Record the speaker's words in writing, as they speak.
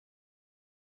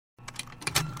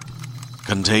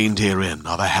Contained herein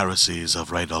are the heresies of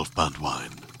Radolf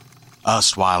Burntwine,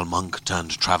 erstwhile monk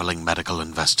turned traveling medical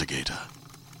investigator.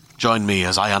 Join me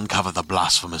as I uncover the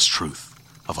blasphemous truth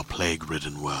of a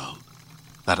plague-ridden world,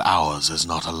 that ours is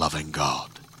not a loving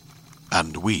God,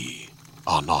 and we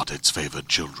are not its favored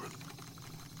children.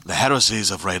 The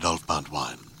heresies of Radolf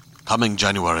Burntwine, coming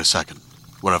January 2nd,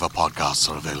 wherever podcasts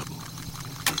are available.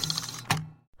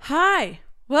 Hi,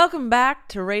 welcome back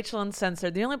to Rachel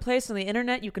Uncensored, the only place on the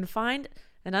internet you can find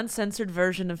an uncensored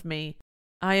version of me.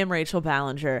 I am Rachel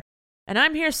Ballinger, and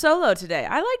I'm here solo today.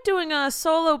 I like doing a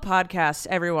solo podcast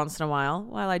every once in a while.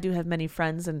 While I do have many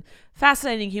friends and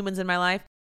fascinating humans in my life,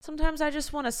 sometimes I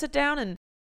just want to sit down and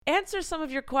answer some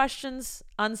of your questions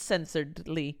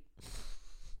uncensoredly.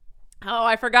 Oh,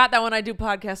 I forgot that when I do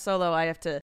podcast solo, I have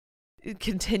to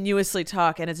continuously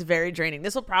talk, and it's very draining.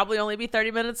 This will probably only be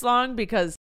 30 minutes long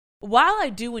because while I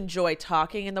do enjoy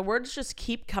talking and the words just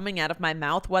keep coming out of my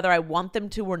mouth, whether I want them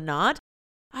to or not,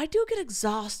 I do get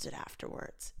exhausted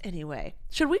afterwards. Anyway,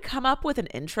 should we come up with an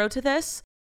intro to this?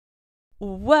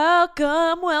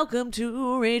 Welcome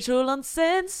to Rachel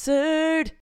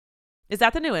Uncensored. Is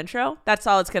that the new intro? That's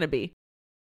all it's going to be.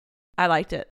 I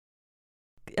liked it.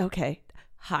 Okay.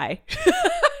 Hi.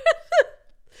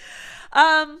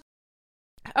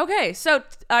 Okay, so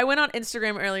I went on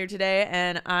Instagram earlier today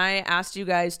and I asked you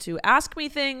guys to ask me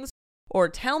things or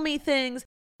tell me things.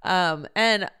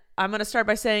 And I'm going to start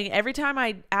by saying every time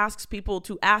I ask people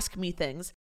to ask me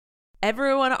things,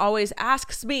 everyone always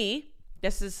asks me.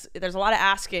 There's a lot of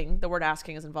asking. The word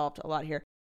asking is involved a lot here.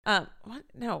 What?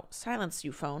 No, silence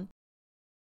you phone.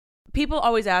 People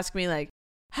always ask me like,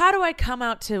 how do I come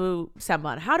out to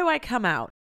someone? How do I come out?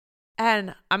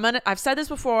 And I've said this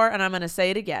before and I'm going to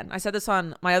say it again. I said this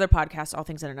on my other podcast, All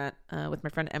Things Internet, with my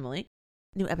friend Emily.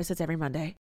 New episodes every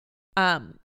Monday.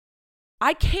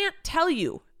 I can't tell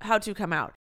you how to come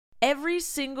out. Every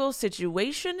single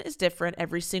situation is different.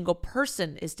 Every single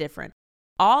person is different.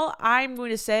 All I'm going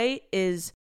to say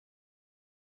is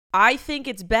I think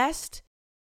it's best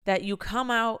that you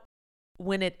come out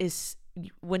when it is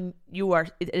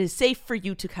safe for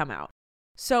you to come out.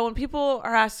 So when people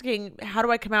are asking, how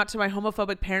do I come out to my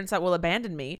homophobic parents that will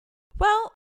abandon me?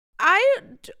 Well, I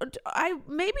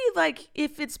maybe like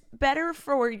if it's better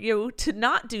for you to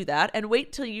not do that and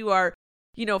wait till you are,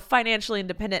 financially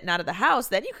independent and out of the house,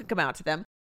 then you can come out to them.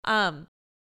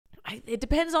 It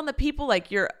depends on the people,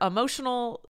 like your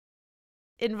emotional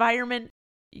environment,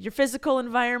 your physical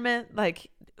environment, like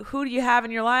who do you have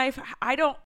in your life?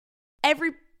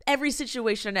 Every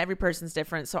situation and every person's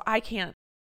different. So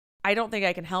I don't think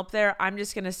I can help there. I'm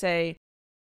just going to say,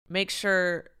 make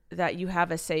sure that you have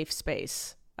a safe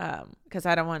space. Cause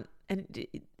I don't want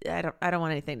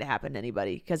anything to happen to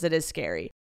anybody because it is scary.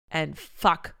 And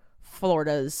fuck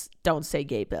Florida's Don't Say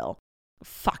Gay bill.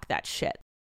 Fuck that shit.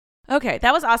 Okay.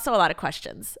 That was also a lot of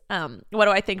questions. What do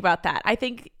I think about that? I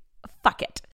think fuck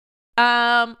it.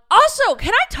 Also,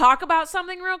 can I talk about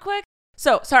something real quick?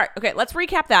 So sorry. Okay. Let's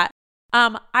recap that.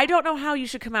 I don't know how you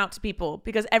should come out to people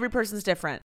because every person's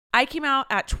different. I came out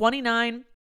at 29,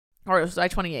 or was I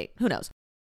 28? Who knows?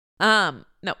 No,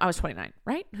 I was 29,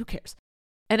 right? Who cares?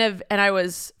 And I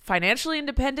was financially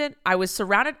independent. I'd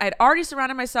already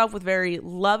surrounded myself with very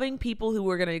loving people who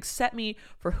were going to accept me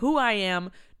for who I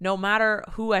am, no matter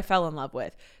who I fell in love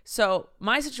with. So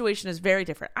my situation is very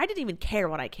different. I didn't even care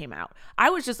when I came out.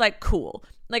 I was just like, cool.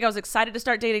 Like I was excited to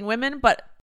start dating women, but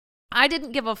I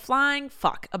didn't give a flying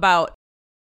fuck about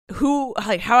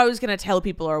how I was going to tell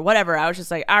people or whatever. I was just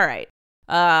like, all right,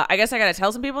 I guess I got to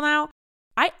tell some people now.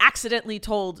 I accidentally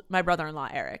told my brother-in-law,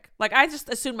 Eric. Like, I just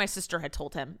assumed my sister had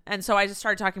told him. And so I just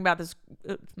started talking about this,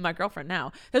 my girlfriend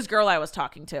now, this girl I was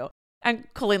talking to. And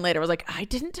Colleen later was like, I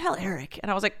didn't tell Eric. And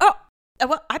I was like, oh,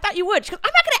 well, I thought you would. She goes,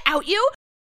 I'm not going to out you.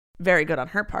 Very good on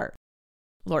her part.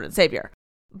 Lord and Savior.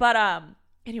 But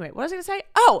anyway, what was I going to say?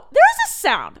 Oh, there is a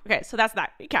sound. Okay, so that's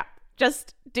that. Recap.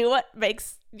 Just do what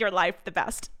makes your life the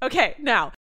best. Okay,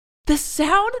 now, the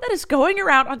sound that is going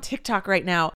around on TikTok right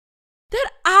now that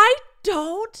I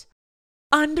don't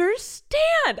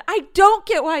understand. I don't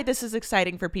get why this is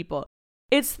exciting for people.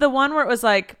 It's the one where it was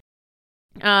like,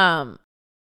 it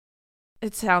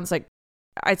sounds like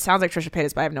Trisha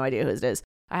Paytas, but I have no idea who it is.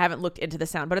 I haven't looked into the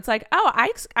sound, but it's like, oh,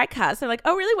 I cuss. They're like,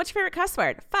 oh, really? What's your favorite cuss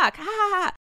word? Fuck. Ha ha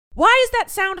ha. Why is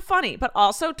that sound funny? But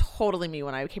also totally me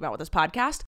when I came out with this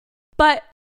podcast. But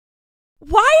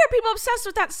why are people obsessed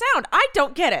with that sound? I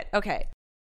don't get it. Okay.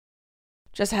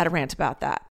 Just had a rant about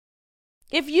that.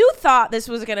 If you thought this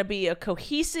was going to be a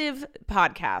cohesive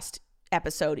podcast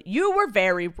episode, you were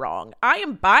very wrong. I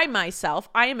am by myself.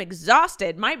 I am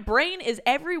exhausted. My brain is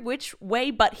every which way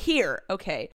but here.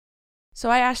 Okay. So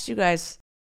I asked you guys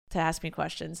to ask me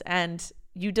questions, and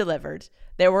you delivered.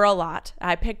 There were a lot.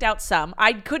 I picked out some.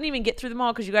 I couldn't even get through them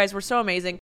all because you guys were so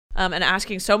amazing and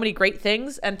asking so many great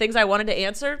things and things I wanted to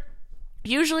answer.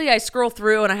 Usually I scroll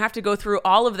through and I have to go through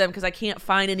all of them because I can't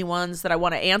find any ones that I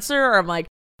want to answer, or I'm like,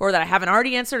 or that I haven't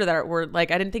already answered, or that were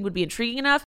like I didn't think would be intriguing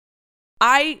enough.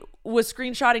 I was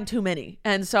screenshotting too many,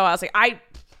 and so I was like,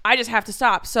 I just have to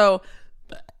stop. So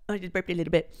I just burped a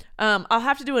little bit. I'll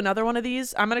have to do another one of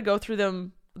these. I'm gonna go through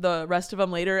them, the rest of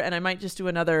them later, and I might just do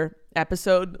another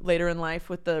episode later in life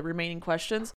with the remaining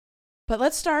questions. But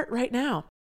let's start right now.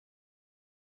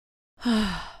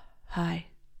 Hi.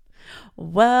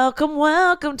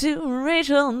 Welcome to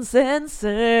Rachel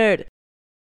Uncensored.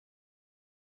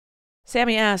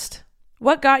 Sammy asked,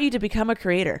 what got you to become a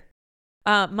creator?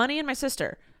 Money and my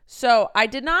sister. So I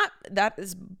did not, that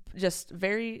is just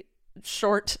very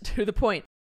short to the point.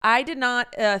 I did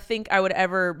not think I would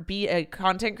ever be a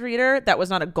content creator. That was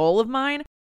not a goal of mine.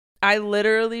 I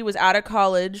literally was out of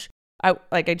college.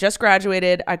 I just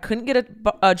graduated. I couldn't get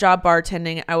a job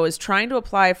bartending. I was trying to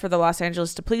apply for the Los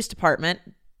Angeles Police Department.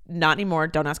 Not anymore.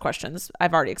 Don't ask questions.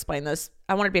 I've already explained this.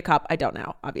 I wanted to be a cop. I don't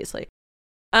now, obviously.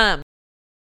 That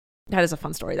is a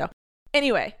fun story though.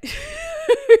 Anyway.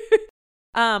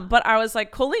 But I was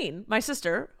like, Colleen, my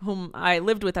sister, whom I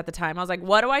lived with at the time, I was like,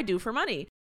 what do I do for money?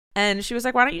 And she was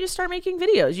like, why don't you just start making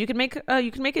videos? You can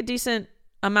make a decent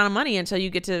amount of money until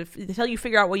you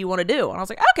figure out what you want to do. And I was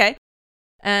like, okay.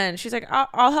 And she's like,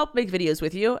 I'll help make videos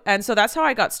with you. And so that's how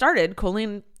I got started.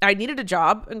 Colleen, I needed a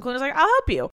job, and Colleen was like, I'll help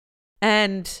you.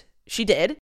 And she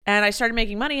did. And I started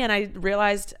making money, and I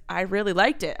realized I really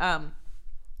liked it.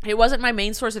 It wasn't my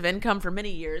main source of income for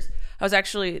many years.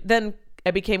 Then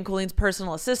I became Colleen's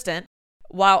personal assistant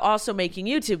while also making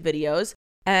YouTube videos.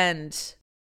 And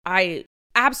I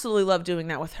absolutely love doing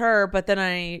that with her. But then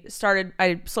I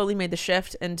slowly made the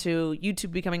shift into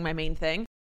YouTube becoming my main thing.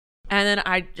 And then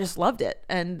I just loved it,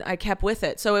 and I kept with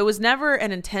it. So it was never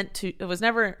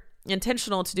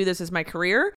intentional to do this as my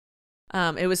career.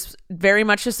 It was very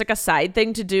much just like a side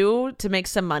thing to do to make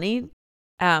some money.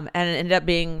 And it ended up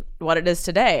being what it is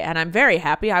today. And I'm very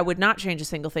happy. I would not change a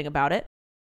single thing about it.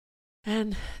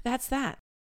 And that's that.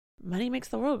 Money makes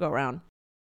the world go round.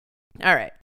 All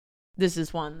right. This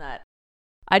is one that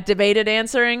I debated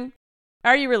answering.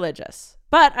 Are you religious?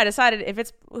 But I decided if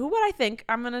it's what I think,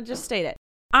 I'm going to just state it.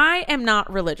 I am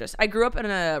not religious. I grew up in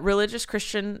a religious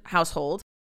Christian household.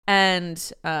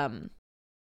 And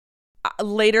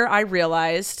later I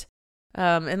realized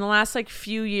in the last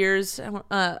few years,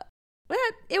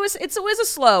 it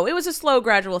was a slow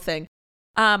gradual thing.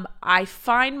 I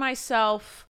find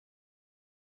myself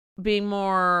being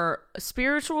more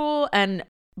spiritual and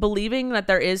believing that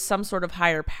there is some sort of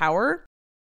higher power,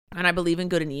 and I believe in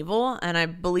good and evil, and I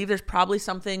believe there's probably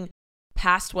something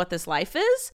past what this life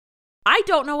is. I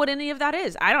don't know what any of that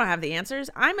is. I don't have the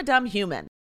answers. I'm a dumb human.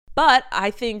 But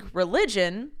I think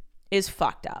religion is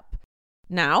fucked up.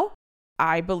 Now,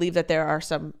 I believe that there are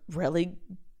some really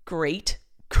great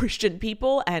Christian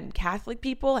people and Catholic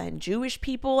people and Jewish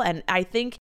people, and I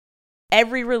think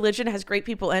every religion has great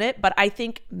people in it, but I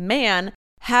think man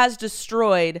has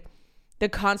destroyed the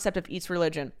concept of each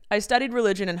religion. I studied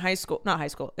religion in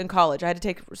in college. I had to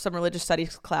take some religious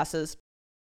studies classes,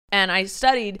 and I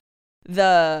studied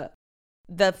the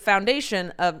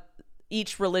foundation of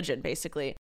each religion,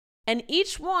 basically. And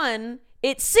each one,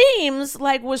 it seems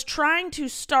like, was trying to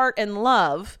start in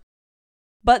love,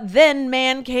 but then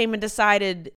man came and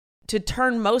decided to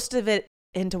turn most of it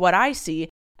into what I see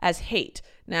as hate.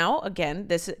 Now, again,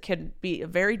 this could be a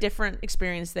very different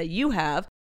experience that you have,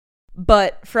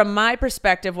 but from my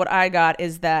perspective, what I got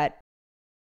is that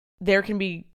there can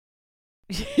be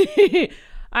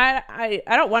I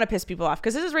don't want to piss people off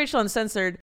because this is Rachel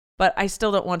Uncensored, but I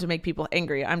still don't want to make people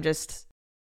angry. I'm just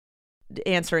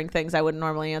answering things I wouldn't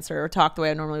normally answer or talk the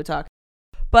way I normally would talk.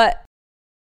 But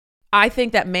I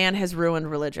think that man has ruined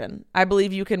religion. I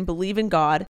believe you can believe in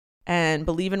God and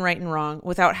believe in right and wrong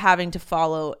without having to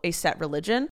follow a set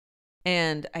religion.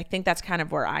 And I think that's kind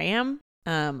of where I am.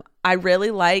 I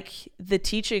really like the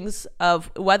teachings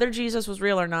of whether Jesus was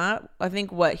real or not. I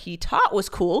think what he taught was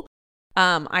cool.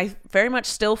 I very much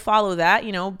still follow that,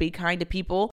 be kind to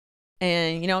people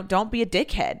and, don't be a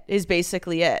dickhead is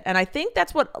basically it. And I think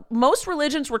that's what most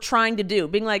religions were trying to do,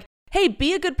 being like, hey,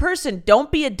 be a good person.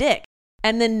 Don't be a dick.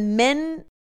 And then men,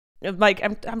 I'm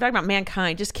talking about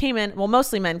mankind, just came in, well,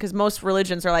 mostly men, because most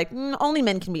religions are like, only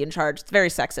men can be in charge. It's very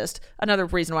sexist. Another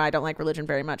reason why I don't like religion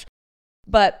very much.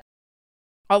 But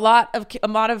a lot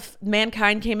of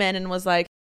mankind came in and was like,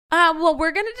 well,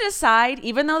 we're going to decide,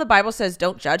 even though the Bible says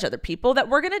don't judge other people, that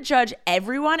we're going to judge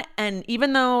everyone. And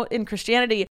even though in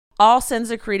Christianity, all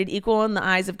sins are created equal in the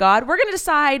eyes of God. We're going to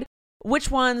decide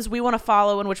which ones we want to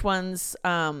follow and which ones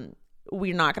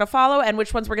we're not going to follow, and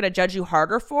which ones we're going to judge you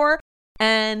harder for,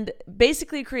 and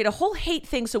basically create a whole hate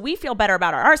thing so we feel better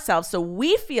about ourselves, so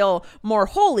we feel more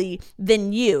holy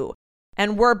than you,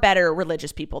 and we're better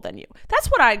religious people than you. That's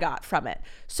what I got from it.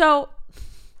 So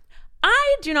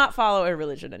I do not follow a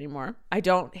religion anymore. I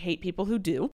don't hate people who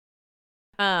do.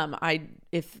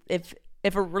 If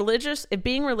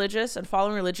being religious and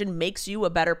following religion makes you a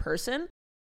better person,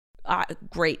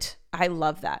 great. I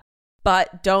love that.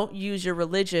 But don't use your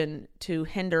religion to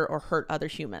hinder or hurt other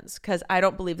humans, because I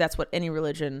don't believe that's what any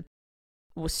religion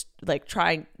was like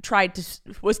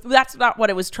that's not what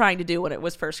it was trying to do when it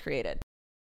was first created.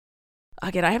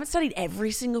 Again, I haven't studied every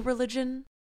single religion,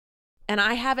 and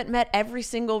I haven't met every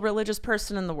single religious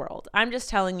person in the world. I'm just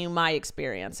telling you my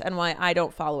experience and why I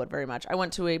don't follow it very much. I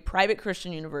went to a private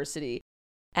Christian university,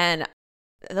 and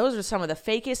those are some of the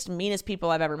fakest, meanest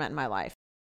people I've ever met in my life.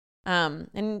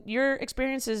 And your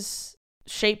experiences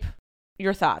shape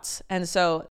your thoughts. And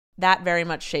so that very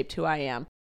much shaped who I am.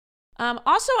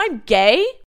 Also, I'm gay,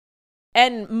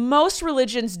 and most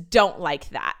religions don't like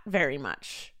that very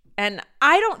much. And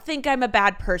I don't think I'm a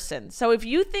bad person. So if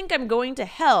you think I'm going to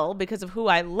hell because of who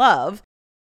I love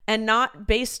and not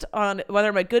based on whether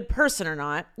I'm a good person or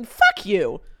not, fuck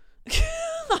you.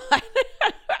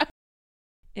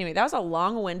 Anyway, that was a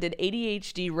long-winded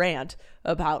ADHD rant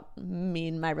about me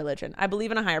and my religion. I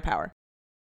believe in a higher power.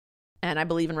 And I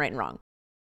believe in right and wrong.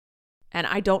 And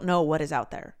I don't know what is out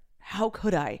there. How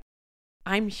could I?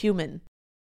 I'm human.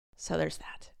 So there's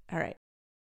that. All right.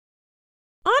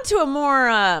 On to a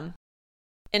more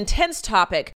intense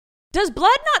topic. Does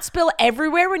blood not spill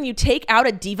everywhere when you take out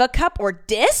a Diva cup or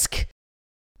disc?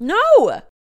 No.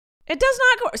 It does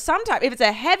not go. Sometimes, if it's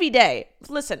a heavy day,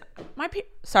 listen,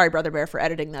 sorry, Brother Bear, for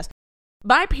editing this.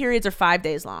 My periods are 5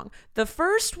 days long. The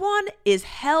first one is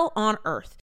hell on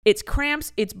earth. It's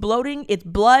cramps, it's bloating, it's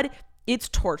blood, it's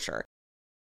torture.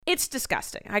 It's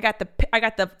disgusting. I got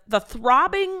the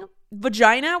throbbing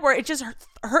vagina where it just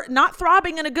hurt, not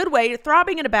throbbing in a good way,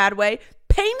 throbbing in a bad way,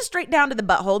 pain straight down to the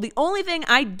butthole. The only thing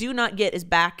I do not get is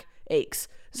back aches.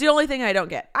 It's the only thing I don't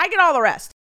get. I get all the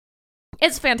rest.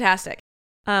 It's fantastic.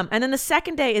 And then the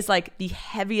second day is like the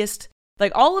heaviest,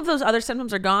 like all of those other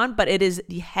symptoms are gone, but it is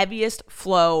the heaviest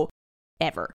flow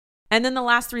ever. And then the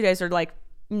last 3 days are like,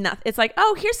 nothing. It's like,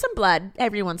 oh, here's some blood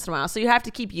every once in a while. So you have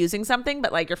to keep using something,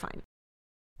 but like you're fine.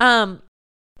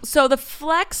 So the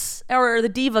Flex or the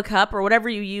Diva cup or whatever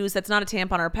you use that's not a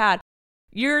tampon or a pad,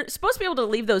 you're supposed to be able to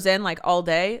leave those in like all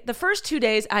day. The first 2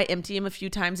 days, I empty them a few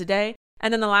times a day.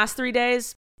 And then the last 3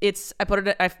 days,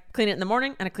 I clean it in the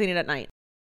morning and I clean it at night.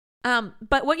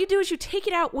 But what you do is you take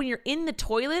it out when you're in the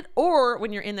toilet or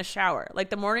when you're in the shower. Like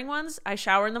the morning ones, I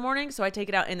shower in the morning, so I take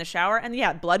it out in the shower. And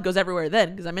yeah, blood goes everywhere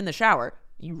then because I'm in the shower.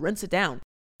 You rinse it down.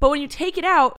 But when you take it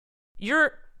out,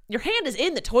 your hand is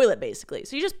in the toilet basically.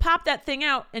 So you just pop that thing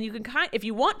out, and you can if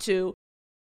you want to,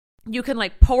 you can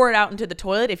like pour it out into the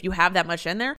toilet if you have that much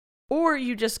in there, or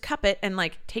you just cup it and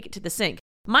like take it to the sink.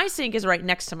 My sink is right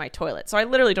next to my toilet, so I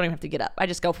literally don't even have to get up. I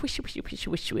just go whoosh, whoosh, whoosh,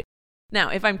 whoosh, whoosh. Now,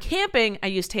 if I'm camping, I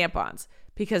use tampons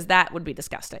because that would be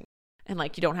disgusting. And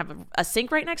like you don't have a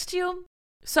sink right next to you.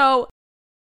 So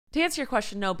to answer your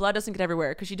question, no, blood doesn't get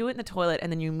everywhere because you do it in the toilet and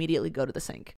then you immediately go to the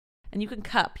sink. And you can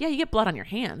cup. Yeah, you get blood on your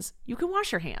hands. You can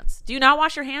wash your hands. Do you not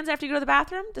wash your hands after you go to the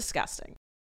bathroom? Disgusting.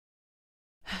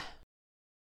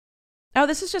 Oh,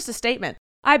 this is just a statement.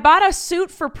 I bought a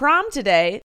suit for prom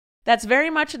today that's very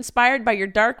much inspired by your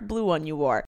dark blue one you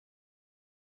wore.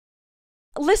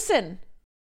 Listen,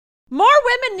 more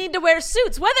women need to wear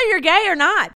suits, whether you're gay or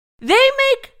not.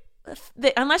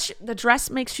 Unless the dress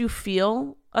makes you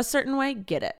feel a certain way,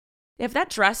 get it. If that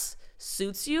dress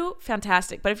suits you,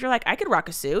 fantastic. But if you're like, I could rock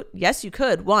a suit, yes, you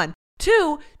could. 1,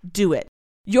 2, do it.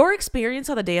 Your experience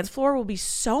on the dance floor will be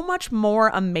so much more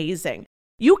amazing.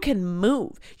 You can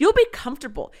move. You'll be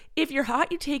comfortable. If you're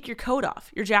hot, you take your coat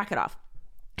off, your jacket off.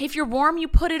 If you're warm, you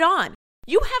put it on.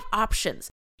 You have options.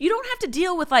 You don't have to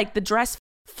deal with like the dress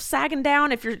sagging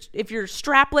down if you're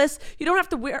strapless. You don't have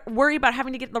to worry about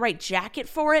having to get the right jacket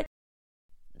for it.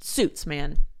 Suits,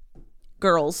 man.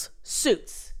 Girls,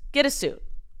 suits. Get a suit.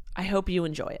 I hope you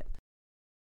enjoy it.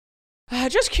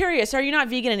 Just curious, are you not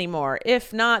vegan anymore?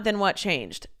 If not, then what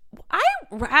changed? I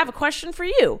have a question for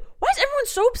you. Why is everyone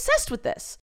so obsessed with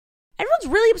this? Everyone's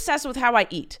really obsessed with how I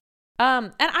eat.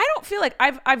 And I don't feel like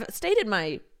I've stated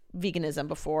my veganism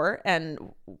before,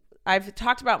 and I've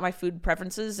talked about my food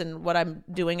preferences and what I'm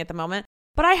doing at the moment,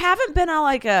 but I haven't been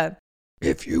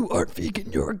if you aren't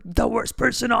vegan, you're the worst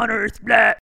person on earth,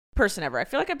 blah, person ever. I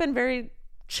feel like I've been very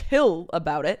chill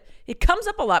about it. It comes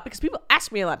up a lot because people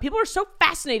ask me a lot. People are so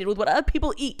fascinated with what other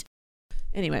people eat.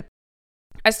 Anyway,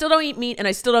 I still don't eat meat and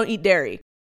I still don't eat dairy,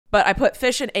 but I put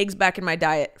fish and eggs back in my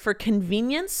diet for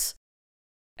convenience.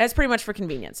 That's pretty much for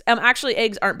convenience. Actually,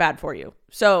 eggs aren't bad for you.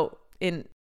 So in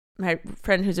my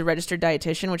friend who's a registered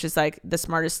dietitian, which is like the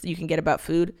smartest you can get about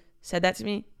food, said that to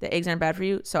me. The eggs aren't bad for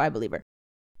you. So I believe her.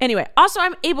 Anyway, also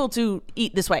I'm able to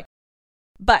eat this way,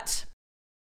 but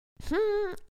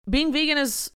being vegan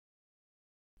is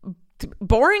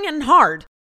boring and hard.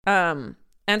 And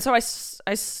so I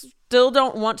still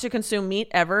don't want to consume meat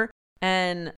ever.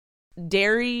 And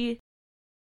dairy,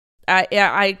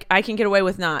 I can get away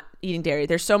with not eating dairy.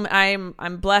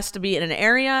 I'm blessed to be in an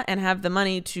area and have the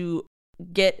money to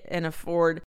get and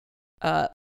afford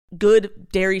good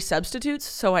dairy substitutes.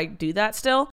 So I do that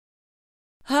still.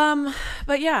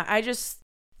 But yeah,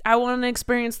 I want to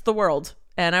experience the world,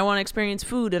 and I want to experience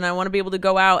food, and I want to be able to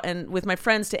go out and with my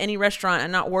friends to any restaurant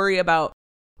and not worry about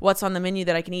what's on the menu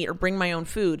that I can eat or bring my own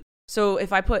food. So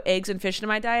if I put eggs and fish in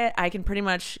my diet, I can pretty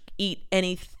much eat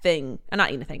anything.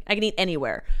 Not anything. I can eat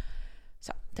anywhere.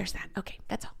 So there's that. Okay,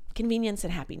 that's all. Convenience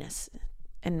and happiness.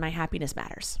 And my happiness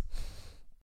matters.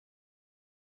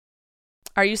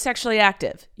 Are you sexually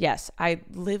active? Yes. I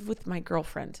live with my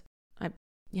girlfriend.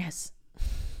 Yes.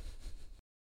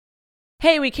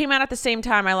 Hey, we came out at the same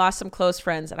time. I lost some close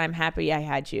friends, and I'm happy I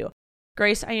had you.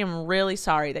 Grace, I am really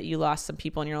sorry that you lost some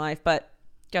people in your life, but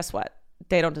guess what?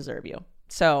 They don't deserve you.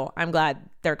 So I'm glad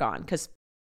they're gone, because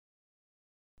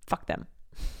fuck them.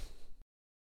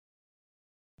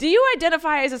 Do you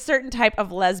identify as a certain type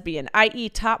of lesbian, i.e.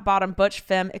 top, bottom, butch,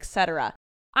 femme, etc.?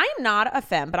 I'm not a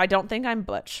femme, but I don't think I'm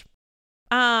butch.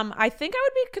 I think I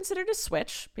would be considered a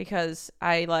switch because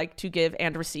I like to give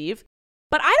and receive.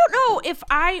 But I don't know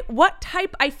what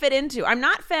type I fit into. I'm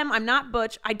not femme. I'm not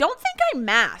butch. I don't think I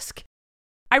mask.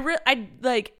 I'm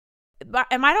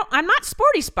not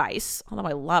Sporty Spice, although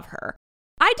I love her.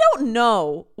 I don't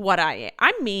know what I am.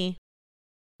 I'm me.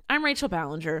 I'm Rachel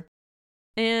Ballinger.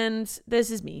 And this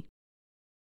is me.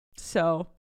 So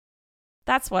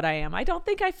that's what I am. I don't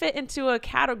think I fit into a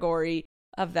category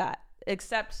of that,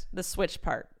 except the switch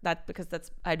part. Because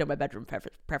I know my bedroom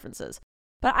preferences.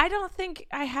 But I don't think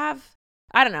I have.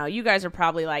 I don't know. You guys are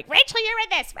probably like, Rachel, you're in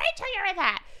this. Rachel, you're in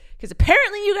that. Because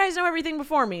apparently you guys know everything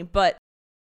before me. But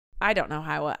I don't know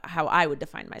how I would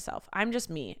define myself. I'm just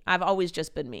me. I've always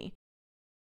just been me.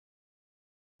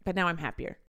 But now I'm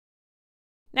happier.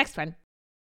 Next one.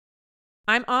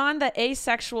 I'm on the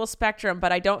asexual spectrum,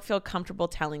 but I don't feel comfortable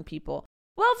telling people.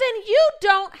 Well, then you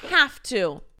don't have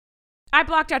to. I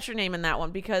blocked out your name in that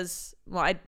one because,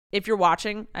 well, if you're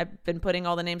watching, I've been putting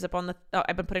all the names up on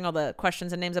I've been putting all the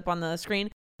questions and names up on the screen.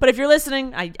 But if you're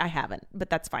listening, I haven't, but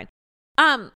that's fine.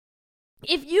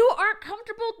 If you aren't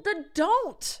comfortable, then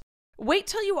don't. Wait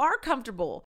till you are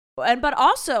comfortable. But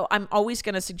also, I'm always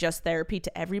going to suggest therapy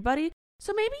to everybody.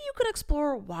 So maybe you could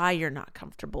explore why you're not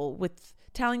comfortable with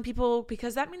telling people,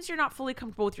 because that means you're not fully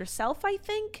comfortable with yourself, I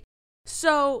think.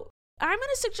 So I'm going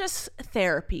to suggest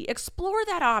therapy. Explore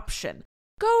that option.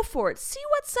 Go for it. See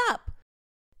what's up.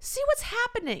 See what's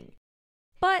happening.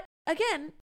 But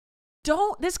again,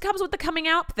 this comes with the coming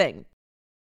out thing.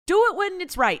 Do it when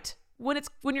it's right. When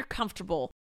you're comfortable.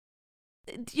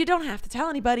 You don't have to tell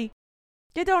anybody.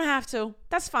 You don't have to.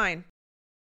 That's fine.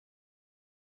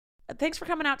 Thanks for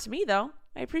coming out to me, though.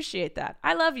 I appreciate that.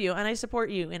 I love you and I support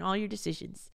you in all your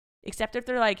decisions. Except if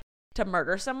they're like to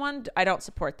murder someone, I don't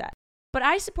support that. But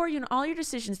I support you in all your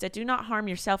decisions that do not harm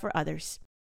yourself or others.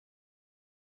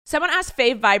 Someone asked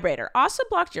Favorite Vibrator. Also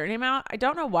blocked your name out. I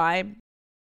don't know why.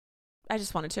 I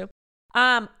just wanted to.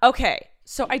 Okay.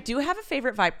 So I do have a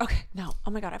favorite vibe. Okay. No.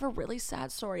 Oh my God. I have a really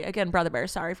sad story. Again, Brother Bear,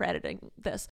 sorry for editing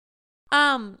this.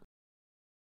 I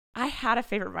had a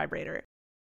favorite vibrator.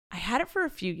 I had it for a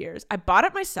few years. I bought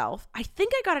it myself. I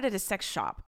think I got it at a sex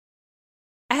shop.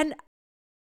 And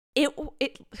it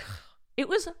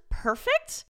was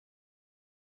perfect.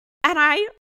 And I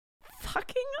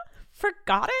fucking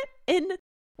forgot it in,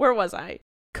 where was I?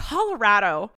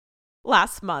 Colorado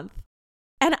last month.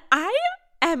 And I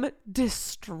am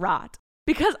distraught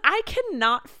because I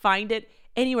cannot find it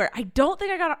anywhere. I don't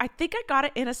think I got it. I think I got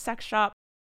it in a sex shop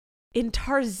in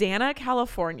Tarzana,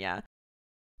 California.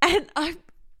 And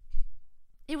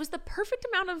it was the perfect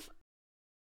amount of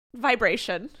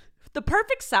vibration, the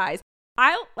perfect size.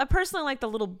 I personally like the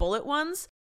little bullet ones.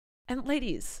 And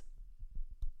ladies,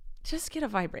 just get a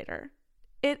vibrator.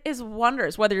 It is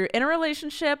wonders, whether you're in a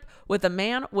relationship with a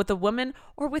man, with a woman,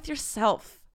 or with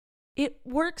yourself. It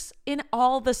works in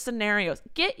all the scenarios.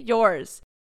 Get yours.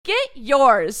 Get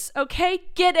yours, okay?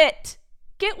 Get it.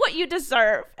 Get what you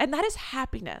deserve. And that is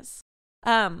happiness.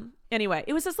 Anyway,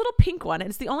 it was this little pink one. And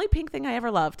it's the only pink thing I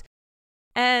ever loved.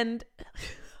 And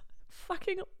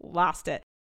fucking lost it.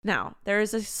 Now, there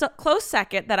is a close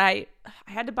second that I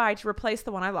had to buy to replace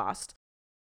the one I lost.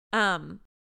 And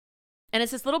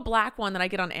it's this little black one that I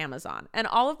get on Amazon. And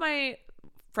all of my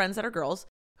friends that are girls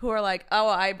who are like, oh,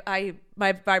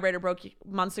 my vibrator broke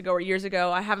months ago or years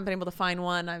ago. I haven't been able to find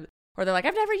one. Or they're like,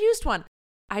 I've never used one.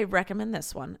 I recommend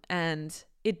this one. And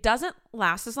it doesn't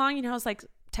last as long. You know, it's like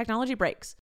technology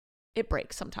breaks. It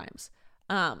breaks sometimes.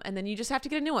 And then you just have to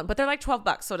get a new one. But they're like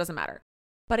 $12, so it doesn't matter.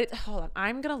 But hold on.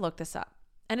 I'm going to look this up.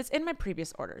 And it's in my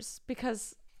previous orders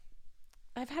because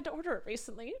I've had to order it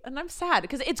recently. And I'm sad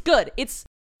because it's good. It's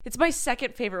my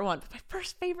second favorite one. But my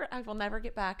first favorite, I will never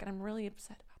get back. And I'm really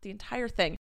upset about the entire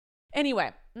thing.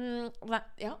 Anyway,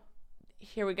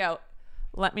 here we go.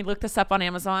 Let me look this up on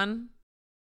Amazon.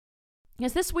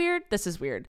 Is this weird? This is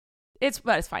weird.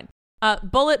 But it's fine.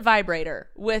 Bullet vibrator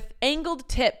with angled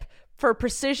tip for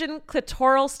precision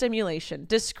clitoral stimulation.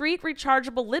 Discreet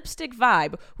rechargeable lipstick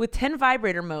vibe with 10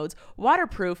 vibrator modes.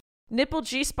 Waterproof nipple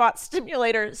G-spot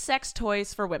stimulator. Sex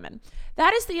toys for women.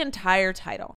 That is the entire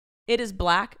title. It is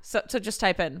black. So just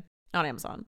type in on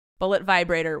Amazon. Bullet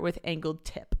vibrator with angled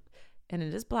tip. And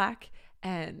it is black.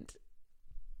 And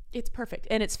it's perfect.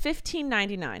 And it's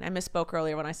 $15.99. I misspoke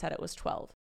earlier when I said it was $12.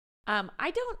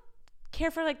 I don't care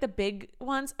for like the big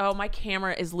ones. Oh, my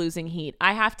camera is losing heat.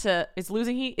 It's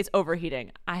losing heat. It's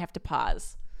overheating. I have to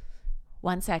pause.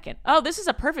 1 second. Oh, this is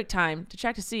a perfect time to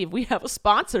check to see if we have a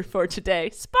sponsor for today.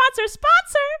 Sponsor.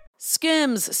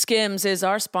 Skims. Skims is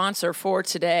our sponsor for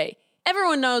today.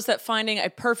 Everyone knows that finding a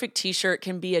perfect t-shirt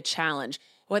can be a challenge.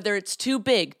 Whether it's too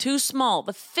big, too small,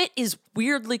 the fit is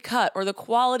weirdly cut, or the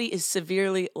quality is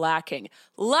severely lacking.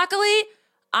 Luckily,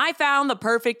 I found the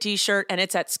perfect t-shirt, and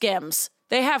it's at Skims.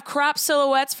 They have crop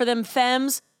silhouettes for them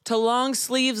femmes to long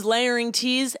sleeves layering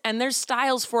tees, and there's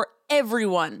styles for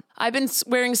everyone. I've been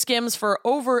wearing Skims for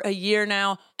over a year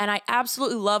now, and I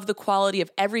absolutely love the quality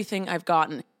of everything I've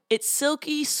gotten. It's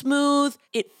silky smooth,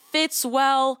 it fits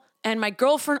well, and my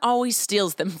girlfriend always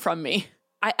steals them from me.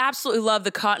 I absolutely love the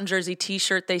cotton jersey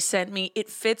t-shirt they sent me. It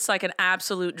fits like an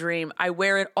absolute dream. I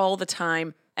wear it all the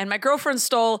time. And my girlfriend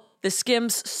stole the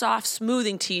Skims soft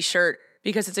smoothing t-shirt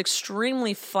because it's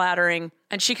extremely flattering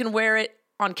and she can wear it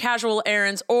on casual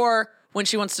errands or when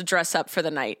she wants to dress up for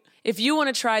the night. If you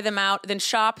want to try them out, then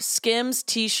shop Skims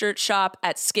t-shirt shop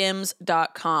at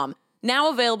skims.com.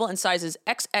 Now available in sizes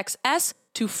XXS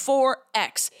to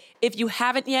 4X. If you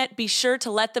haven't yet, be sure to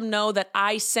let them know that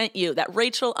I sent you, that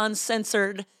Rachel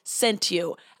Uncensored sent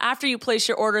you. After you place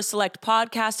your order, select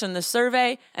podcast in the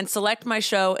survey and select my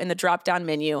show in the drop-down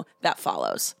menu that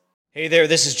follows. Hey there,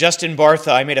 this is Justin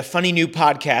Bartha. I made a funny new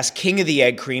podcast, King of the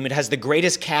Egg Cream. It has the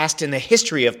greatest cast in the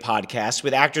history of podcasts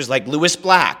with actors like Louis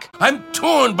Black. I'm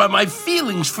torn by my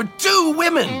feelings for two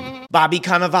women. Bobby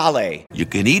Cannavale. You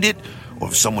can eat it, or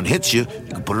if someone hits you,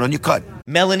 you can put it on your cut.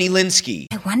 Melanie Linsky.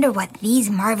 I wonder what these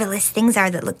marvelous things are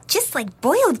that look just like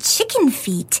boiled chicken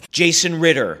feet. Jason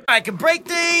Ritter. I can break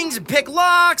things and pick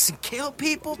locks and kill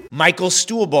people. Michael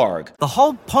Stuhlbarg. The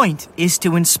whole point is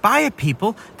to inspire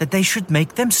people that they should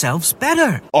make themselves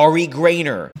better. Ari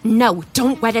Grainer. No,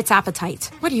 don't whet its appetite.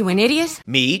 What are you, an idiot?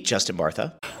 Me, Justin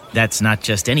Bartha. That's not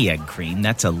just any egg cream,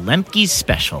 that's a Lemke's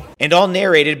special. And all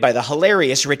narrated by the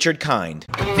hilarious Richard Kind.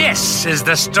 This is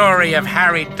the story of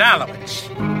Harry Dalowitz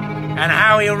and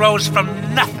how he rose from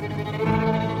nothing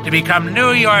to become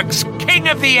New York's King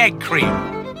of the Egg Cream.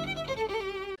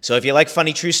 So if you like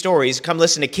funny true stories, come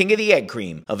listen to King of the Egg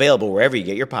Cream, available wherever you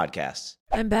get your podcasts.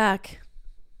 I'm back.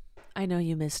 I know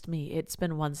you missed me. It's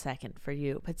been 1 second for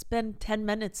you. It's been 10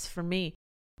 minutes for me.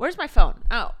 Where's my phone?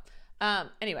 Oh,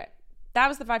 anyway. That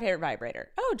was the favorite vibrator.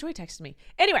 Oh, Joy texted me.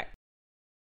 Anyway,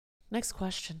 next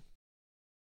question.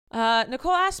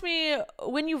 Nicole asked me,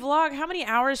 when you vlog, how many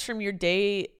hours from your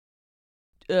day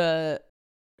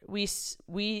we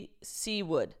see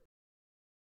wood?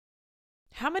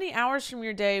 How many hours from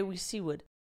your day we see wood?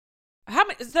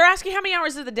 They're asking how many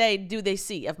hours of the day do they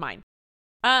see of mine?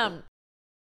 I'm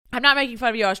not making fun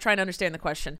of you. I was trying to understand the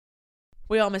question.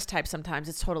 We all mistype sometimes.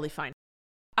 It's totally fine.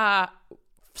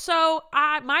 So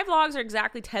my vlogs are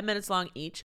exactly 10 minutes long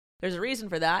each. There's a reason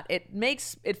for that.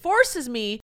 It forces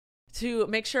me to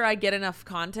make sure I get enough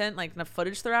content, like enough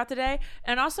footage throughout the day.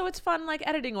 And also it's fun, like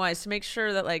editing wise, to make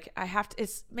sure that like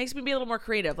it makes me be a little more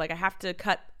creative. Like I have to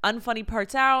cut unfunny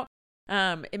parts out.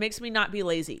 It makes me not be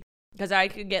lazy because I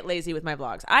can get lazy with my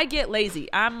vlogs. I get lazy.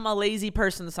 I'm a lazy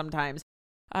person sometimes.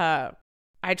 I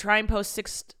try and post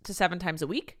 6 to 7 times a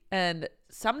week and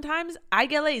sometimes I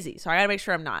get lazy. So I gotta make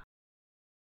sure I'm not.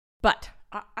 But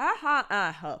I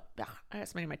got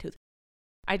something in my tooth.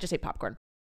 I just ate popcorn.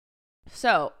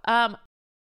 So,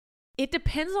 it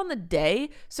depends on the day.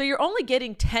 So you're only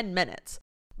getting 10 minutes.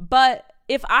 But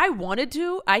if I wanted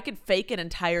to, I could fake an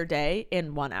entire day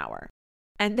in 1 hour.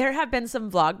 And there have been some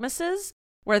Vlogmases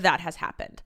where that has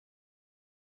happened.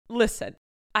 Listen,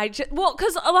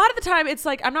 because a lot of the time it's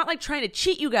like, I'm not like trying to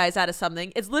cheat you guys out of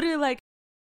something. It's literally like,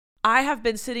 I have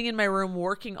been sitting in my room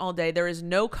working all day. There is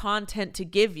no content to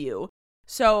give you.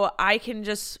 So I can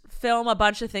just film a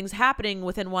bunch of things happening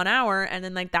within 1 hour. And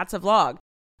then like, that's a vlog.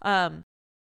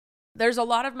 There's a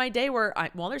lot of my day where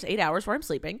there's 8 hours where I'm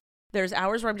sleeping. There's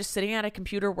hours where I'm just sitting at a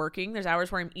computer working. There's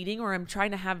hours where I'm eating or I'm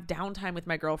trying to have downtime with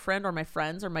my girlfriend or my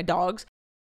friends or my dogs.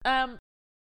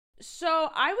 So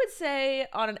I would say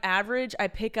on an average, I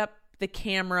pick up the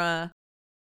camera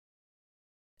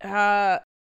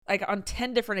like on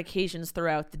 10 different occasions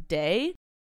throughout the day.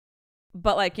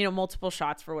 But like, multiple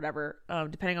shots for whatever,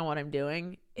 depending on what I'm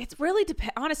doing. It's really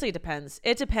honestly, it depends.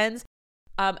 It depends.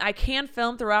 I can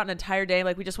film throughout an entire day.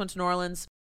 Like we just went to New Orleans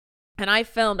and I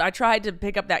tried to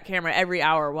pick up that camera every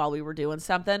hour while we were doing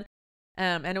something.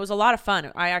 And it was a lot of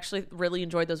fun. I actually really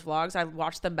enjoyed those vlogs. I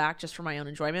watched them back just for my own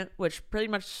enjoyment, which pretty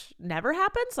much never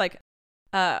happens. Like,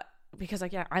 because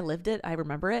like, yeah, I lived it. I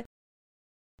remember it.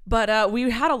 But we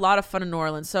had a lot of fun in New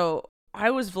Orleans. So I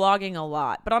was vlogging a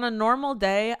lot. But on a normal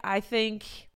day, I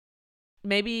think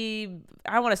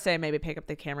I want to say maybe pick up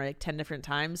the camera like 10 different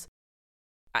times.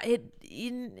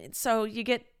 So you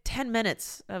get 10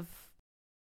 minutes of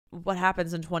what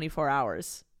happens in 24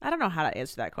 hours. I don't know how to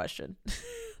answer that question.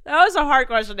 That was a hard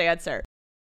question to answer.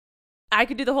 I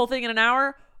could do the whole thing in an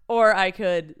hour, or I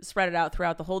could spread it out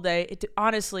throughout the whole day. It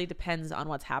honestly depends on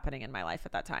what's happening in my life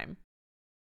at that time.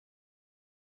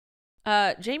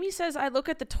 Jamie says, I look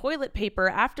at the toilet paper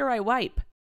after I wipe.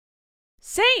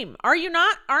 Same. Are you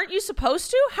not? Aren't you supposed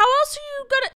to? How else are you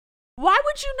gonna? Why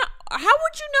would you not? How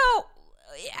would you know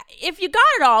if you got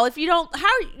it all? If you don't, how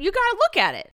you gotta look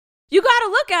at it. You gotta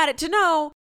look at it to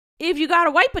know if you gotta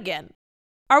wipe again.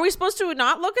 Are we supposed to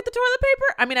not look at the toilet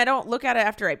paper? I mean, I don't look at it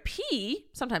after I pee.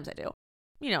 Sometimes I do.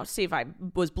 See if I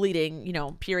was bleeding,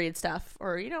 period stuff,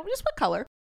 or, just what color.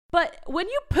 But when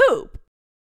you poop,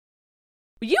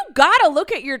 you gotta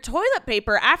look at your toilet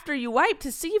paper after you wipe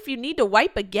to see if you need to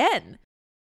wipe again.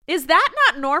 Is that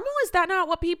not normal? Is that not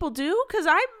what people do? Because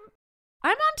I'm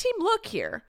on team look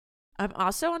here. I'm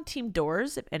also on team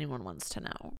doors, if anyone wants to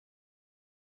know.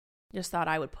 Just thought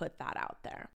I would put that out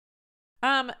there.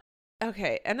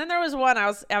 Okay, and then there was one I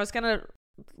was gonna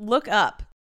look up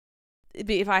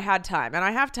if I had time, and I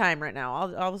have time right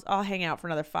now. I'll hang out for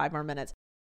another 5 more minutes.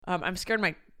 I'm scared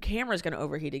my camera's gonna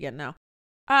overheat again now.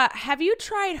 Have you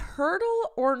tried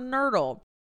Hurdle or Nurdle?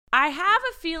 I have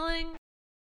a feeling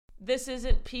this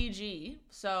isn't PG,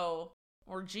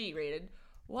 or G rated.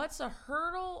 What's a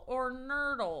Hurdle or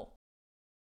Nurdle?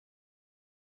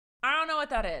 I don't know what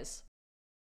that is.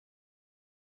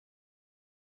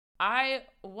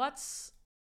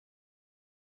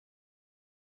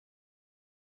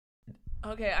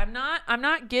 Okay, I'm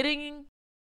not getting.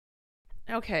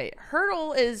 Okay,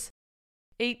 Hurdle is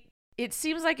it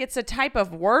seems like it's a type of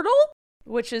Wordle,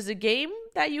 which is a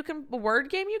word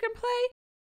game you can play.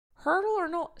 Hurdle or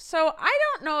no? So I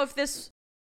don't know if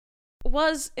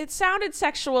it sounded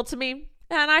sexual to me,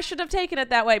 and I should have taken it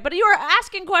that way. But you were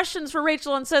asking questions for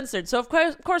Rachel Uncensored, so of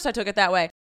course I took it that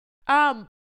way.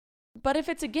 But if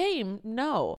it's a game,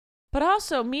 no. But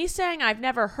also, me saying I've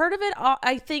never heard of it,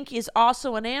 I think is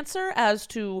also an answer as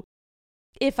to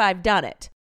if I've done it.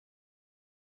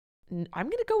 I'm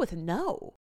going to go with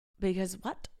no. Because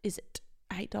what is it?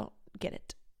 I don't get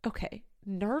it. Okay.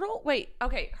 Nurdle? Wait.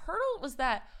 Okay. Hurdle was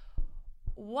that.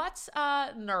 What's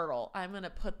Nurdle? I'm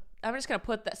just going to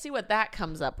put that, see what that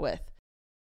comes up with.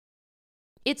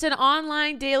 It's an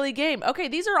online daily game. Okay.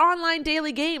 These are online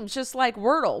daily games, just like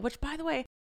Wordle, which, by the way,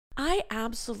 I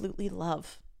absolutely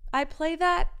love. I play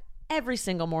that every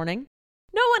single morning.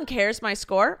 No one cares my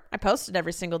score. I post it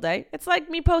every single day. It's like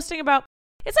me posting about,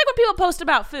 it's like when people post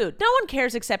about food. No one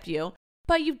cares except you,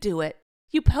 but you do it.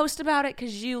 You post about it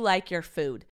because you like your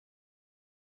food.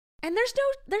 And there's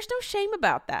no shame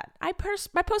about that. I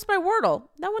post my Wordle.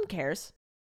 No one cares.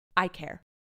 I care.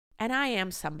 And I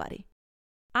am somebody.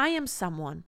 I am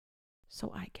someone.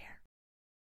 So I care.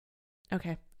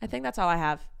 Okay. I think that's all I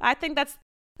have. I think that's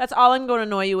all I'm going to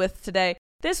annoy you with today.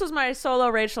 This was my solo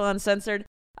Rachel Uncensored.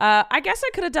 I guess I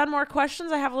could have done more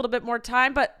questions. I have a little bit more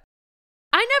time, but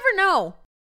I never know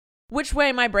which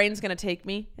way my brain's going to take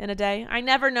me in a day. I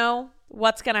never know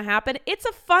what's going to happen. It's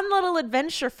a fun little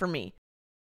adventure for me.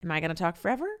 Am I going to talk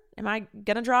forever? Am I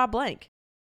going to draw a blank?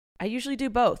 I usually do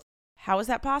both. How is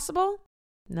that possible?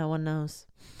 No one knows.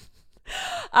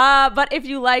 But if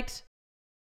you liked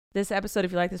this episode.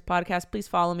 If you like this podcast, please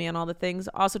follow me on all the things.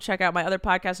 Also check out my other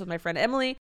podcast with my friend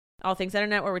Emily, All Things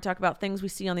Internet, where we talk about things we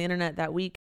see on the internet that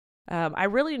week. I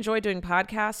really enjoy doing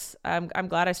podcasts. I'm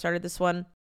glad I started this one.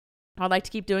 I'd like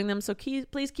to keep doing them. So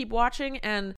please keep watching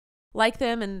and like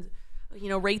them and,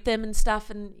 rate them and stuff.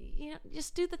 And,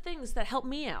 just do the things that help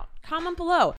me out. Comment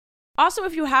below. Also,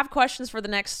 if you have questions for the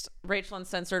next Rachel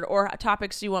Uncensored or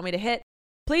topics you want me to hit,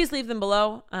 please leave them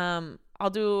below. I'll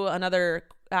do another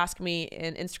Ask Me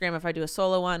in Instagram if I do a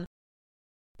solo one.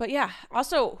 But yeah,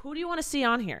 also, who do you want to see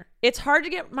on here? It's hard to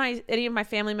get any of my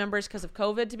family members because of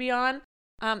COVID to be on.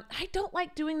 I don't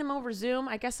like doing them over Zoom.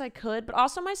 I guess I could, but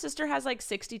also my sister has like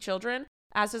 60 children,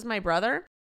 as does my brother.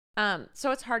 So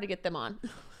it's hard to get them on.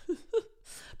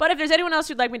 But if there's anyone else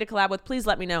you'd like me to collab with, please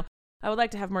let me know. I would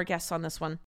like to have more guests on this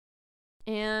one.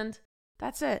 And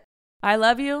that's it. I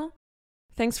love you.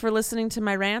 Thanks for listening to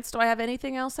my rants. Do I have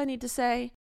anything else I need to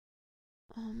say?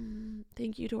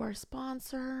 Thank you to our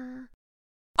sponsor.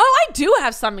 Oh, I do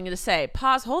have something to say.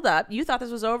 Pause. Hold up. You thought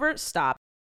this was over? Stop.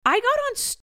 I got on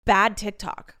bad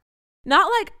TikTok.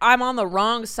 Not like I'm on the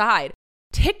wrong side.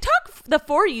 TikTok, the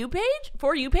For You page,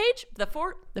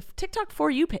 the TikTok For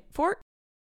You page,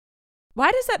 why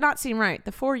does that not seem right?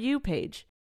 The For You page.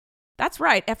 That's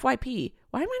right, FYP.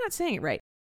 Why am I not saying it right?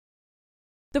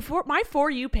 My For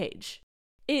You page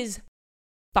is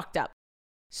fucked up.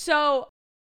 So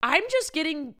I'm just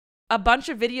getting a bunch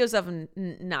of videos of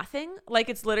nothing. Like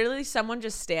it's literally someone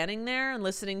just standing there and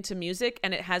listening to music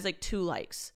and it has like 2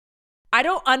 likes. I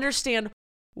don't understand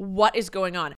what is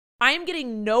going on. I am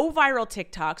getting no viral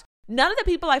TikToks. None of the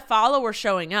people I follow are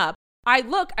showing up.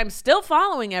 I'm still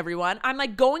following everyone. I'm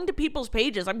like going to people's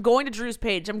pages. I'm going to Drew's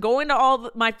page. I'm going to all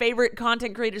my favorite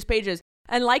content creators' pages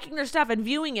and liking their stuff and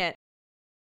viewing it.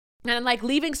 And I'm like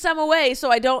leaving some away so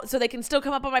they can still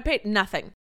come up on my page.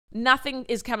 Nothing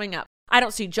is coming up. I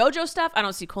don't see JoJo stuff. I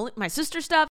don't see my sister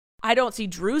stuff. I don't see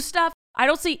Drew's stuff. I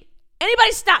don't see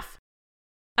anybody's stuff.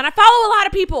 And I follow a lot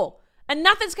of people. And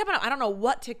nothing's coming up. I don't know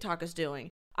what TikTok is doing.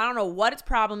 I don't know what its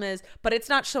problem is, but it's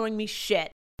not showing me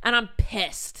shit. And I'm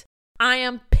pissed. I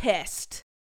am pissed.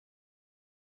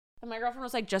 And my girlfriend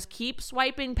was like, just keep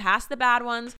swiping past the bad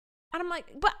ones. And I'm like,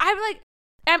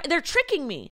 they're tricking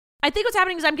me. I think what's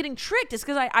happening is I'm getting tricked. It's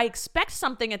because I expect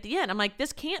something at the end. I'm like,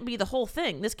 this can't be the whole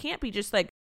thing. This can't be just like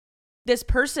this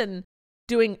person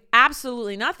doing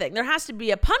absolutely nothing. There has to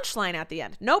be a punchline at the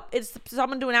end. Nope, it's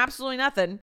someone doing absolutely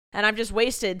nothing. And I've just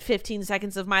wasted 15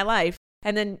 seconds of my life.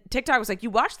 And then TikTok was like, you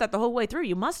watched that the whole way through.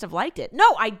 You must have liked it.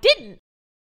 No, I didn't.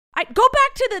 I go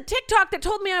back to the TikTok that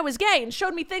told me I was gay and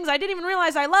showed me things I didn't even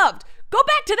realize I loved. Go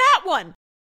back to that one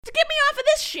to get me off of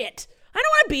this shit. I don't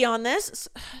want to be on this.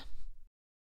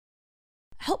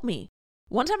 Help me.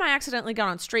 One time I accidentally got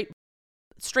on straight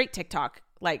TikTok,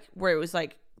 like where it was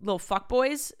like little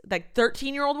fuckboys, like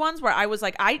 13-year-old ones, where I was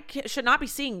like, I should not be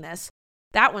seeing this.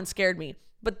 That one scared me.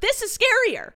 But this is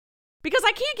scarier because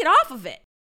I can't get off of it.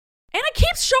 And it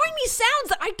keeps showing me sounds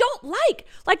that I don't like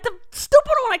the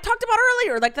stupid one I talked about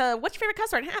earlier, like the what's your favorite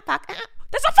cuss word?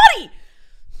 That's not funny.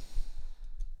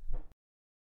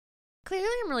 Clearly,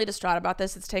 I'm really distraught about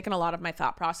this. It's taken a lot of my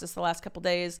thought process the last couple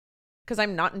days because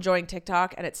I'm not enjoying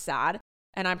TikTok and it's sad.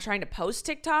 And I'm trying to post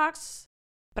TikToks,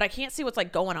 but I can't see what's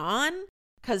like going on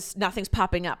because nothing's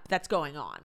popping up that's going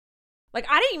on. Like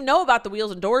I didn't even know about the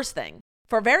wheels and doors thing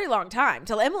for a very long time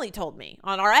till Emily told me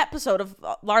on our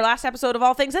last episode of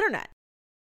All Things Internet.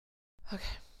 Okay,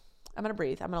 I'm going to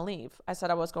breathe. I'm going to leave. I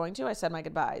said I was going to. I said my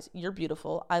goodbyes. You're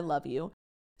beautiful. I love you.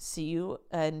 See you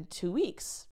in 2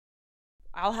 weeks.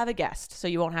 I'll have a guest, so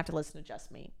you won't have to listen to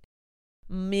just me.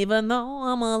 Even though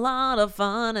I'm a lot of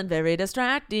fun and very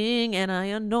distracting and I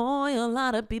annoy a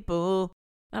lot of people.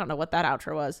 I don't know what that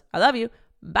outro was. I love you.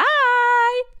 Bye.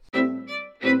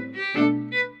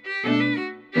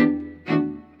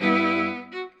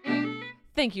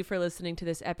 Thank you for listening to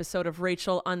this episode of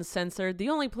Rachel Uncensored, the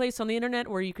only place on the internet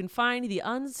where you can find the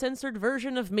uncensored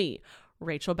version of me,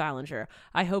 Rachel Ballinger.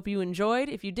 I hope you enjoyed.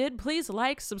 If you did, please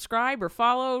like, subscribe, or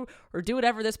follow, or do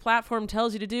whatever this platform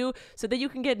tells you to do so that you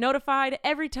can get notified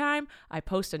every time I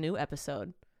post a new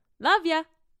episode. Love ya!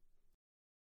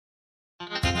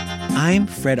 I'm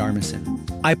Fred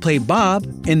Armisen. I play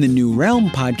Bob in the New Realm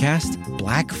podcast,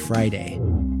 Black Friday.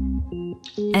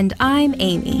 And I'm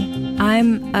Amy.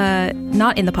 I'm,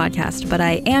 not in the podcast, but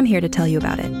I am here to tell you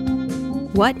about it.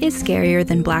 What is scarier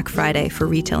than Black Friday for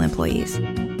retail employees?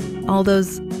 All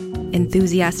those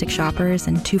enthusiastic shoppers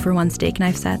and 2-for-1 steak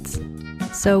knife sets?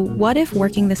 So what if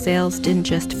working the sales didn't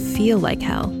just feel like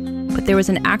hell, but there was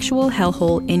an actual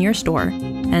hellhole in your store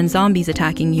and zombies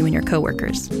attacking you and your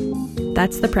coworkers?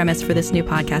 That's the premise for this new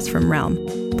podcast from Realm,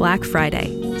 Black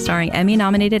Friday, starring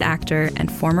Emmy-nominated actor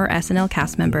and former SNL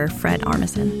cast member Fred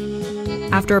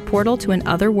Armisen. After a portal to an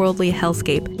otherworldly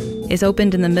hellscape is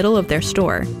opened in the middle of their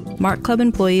store, Mart Club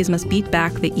employees must beat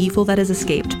back the evil that has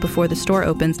escaped before the store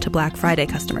opens to Black Friday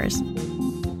customers.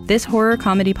 This horror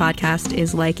comedy podcast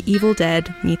is like Evil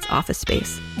Dead meets Office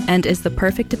Space, and is the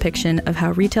perfect depiction of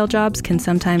how retail jobs can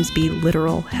sometimes be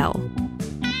literal hell.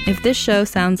 If this show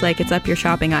sounds like it's up your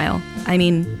shopping aisle,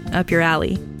 up your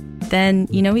alley, then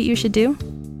you know what you should do?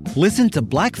 Listen to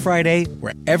Black Friday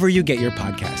wherever you get your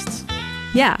podcasts.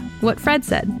 Yeah, what Fred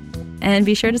said. And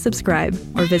be sure to subscribe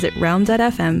or visit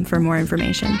realm.fm for more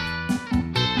information.